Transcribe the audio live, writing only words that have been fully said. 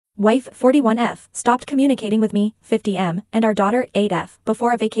Wife 41F stopped communicating with me, 50M, and our daughter 8F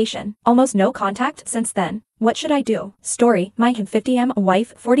before a vacation. Almost no contact since then. What should I do? Story, my 50M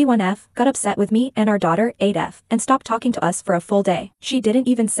wife 41F got upset with me and our daughter 8F and stopped talking to us for a full day. She didn't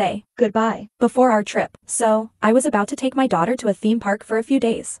even say goodbye before our trip. So, I was about to take my daughter to a theme park for a few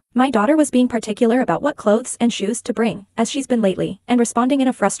days. My daughter was being particular about what clothes and shoes to bring, as she's been lately, and responding in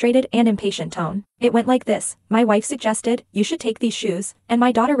a frustrated and impatient tone. It went like this. My wife suggested, "You should take these shoes," and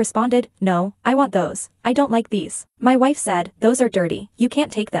my daughter responded, "No, I want those. I don't like these." My wife said, "Those are dirty. You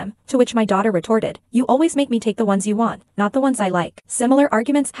can't take them," to which my daughter retorted, "You always make me take the ones you want, not the ones I like." Similar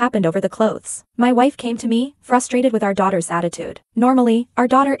arguments happened over the clothes. My wife came to me, frustrated with our daughter's attitude. Normally, our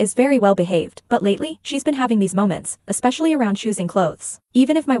daughter is very well behaved, but lately, she's been having these moments, especially around choosing clothes.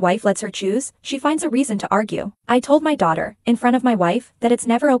 Even if my wife lets her choose, she finds a reason to argue. I told my daughter, in front of my wife, that it's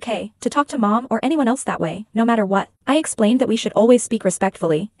never okay to talk to mom or anyone else that way, no matter what. I explained that we should always speak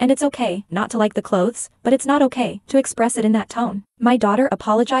respectfully, and it's okay not to like the clothes, but it's not okay to express it in that tone. My daughter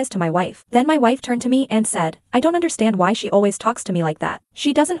apologized to my wife. Then my wife turned to me and said, "I don't understand why she always talks to me like that.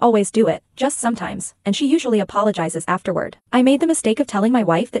 She doesn't always do it, just sometimes, and she usually apologizes afterward." I made the mistake of telling my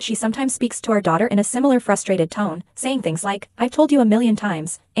wife that she sometimes speaks to our daughter in a similar frustrated tone, saying things like, "I've told you a million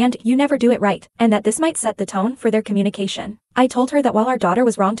times, and you never do it right," and that this might set the tone for their communication. I told her that while our daughter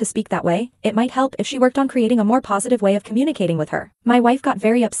was wrong to speak that way, it might help if she worked on creating a more positive way of communicating with her. My wife got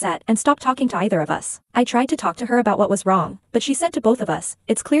very upset and stopped talking to either of us. I tried to talk to her about what was wrong, but she said to both of us,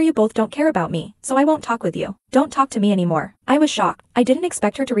 "It's clear you both don't care about me, so I won't talk with you. Don't talk to me anymore." I was shocked. I didn't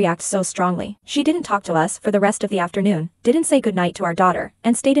expect her to react so strongly. She didn't talk to us for the rest of the afternoon, didn't say goodnight to our daughter,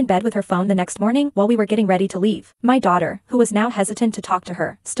 and stayed in bed with her phone the next morning while we were getting ready to leave. My daughter, who was now hesitant to talk to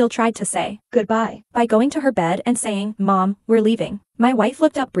her, still tried to say goodbye by going to her bed and saying, "Mom, we're leaving." My wife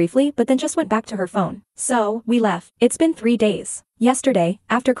looked up briefly but then just went back to her phone. So, we left. It's been 3 days. Yesterday,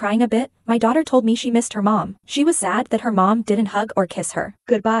 after crying a bit, my daughter told me she missed her mom. She was sad that her mom didn't hug or kiss her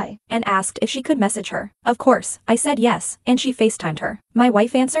goodbye, and asked if she could message her. Of course, I said yes, and she FaceTimed her. My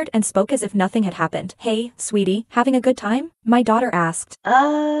wife answered and spoke as if nothing had happened. "Hey, sweetie, having a good time?" My daughter asked.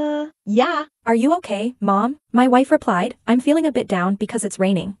 Yeah. "Are you okay, Mom?" My wife replied, "I'm feeling a bit down because it's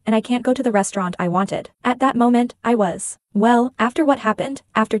raining, and I can't go to the restaurant I wanted." At that moment, I was. Well, after what happened,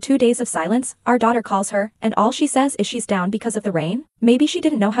 after 2 days of silence, our daughter calls her, and all she says is she's down because of the rain? Maybe she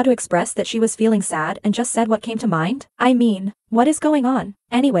didn't know how to express that she was feeling sad and just said what came to mind? I mean, what is going on?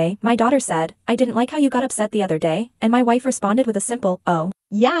 Anyway, my daughter said, "I didn't like how you got upset the other day," and my wife responded with a simple, "Oh.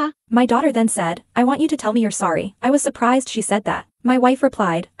 Yeah." My daughter then said, "I want you to tell me you're sorry." I was surprised she said that. My wife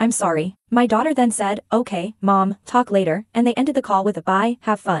replied, "I'm sorry." My daughter then said, "Okay, Mom, talk later," and they ended the call with a "Bye,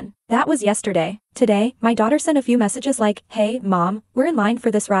 have fun." That was yesterday. Today, my daughter sent a few messages like, "Hey, Mom, we're in line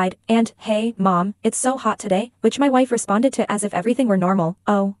for this ride," and, "Hey, Mom, it's so hot today," which my wife responded to as if everything were normal.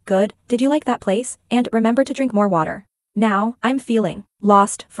 "Oh, good. Did you like that place? And remember to drink more water." Now, I'm feeling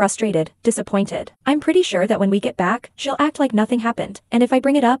lost, frustrated, disappointed. I'm pretty sure that when we get back, she'll act like nothing happened, and if I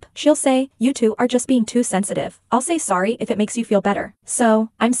bring it up, she'll say, "You two are just being too sensitive." I'll say sorry if it makes you feel better. So,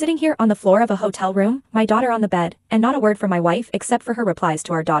 I'm sitting here on the floor of a hotel room, my daughter on the bed, and not a word from my wife except for her replies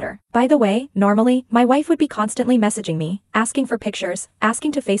to our daughter. By the way, normally, my wife would be constantly messaging me, asking for pictures,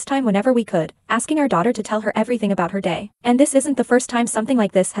 asking to FaceTime whenever we could, asking our daughter to tell her everything about her day. And this isn't the first time something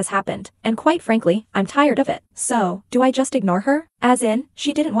like this has happened, and quite frankly, I'm tired of it. So, do I just ignore her? As in,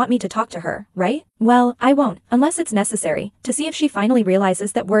 she didn't want me to talk to her, right? Well, I won't, unless it's necessary, to see if she finally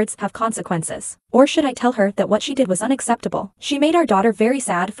realizes that words have consequences. Or should I tell her that what she did was unacceptable? She made our daughter very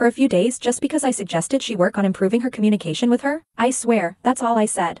sad for a few days just because I suggested she work on improving her communication with her? I swear, that's all I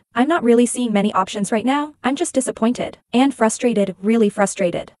said. I'm not really seeing many options right now, I'm just disappointed. And frustrated, really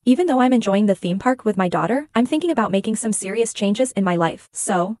frustrated. Even though I'm enjoying the theme park with my daughter, I'm thinking about making some serious changes in my life.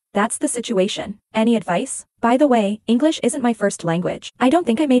 So, that's the situation. Any advice? By the way, English isn't my first language. I don't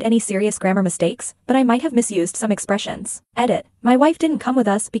think I made any serious grammar mistakes, but I might have misused some expressions. Edit. My wife didn't come with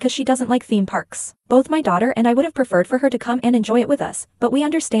us because she doesn't like theme parks. Both my daughter and I would have preferred for her to come and enjoy it with us, but we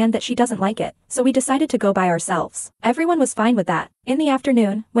understand that she doesn't like it, so we decided to go by ourselves. Everyone was fine with that. In the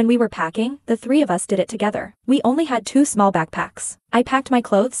afternoon, when we were packing, the 3 of us did it together. We only had 2 small backpacks. I packed my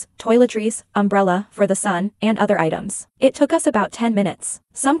clothes, toiletries, umbrella for the sun, and other items. It took us about 10 minutes.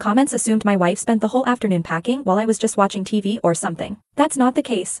 Some comments assumed my wife spent the whole afternoon packing while I was just watching TV or something. That's not the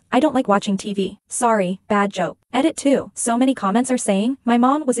case. I don't like watching TV. Sorry, bad joke. Edit 2. So many comments are saying, my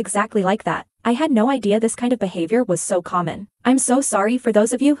mom was exactly like that. I had no idea this kind of behavior was so common. I'm so sorry for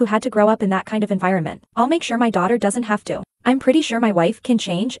those of you who had to grow up in that kind of environment. I'll make sure my daughter doesn't have to. I'm pretty sure my wife can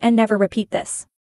change and never repeat this.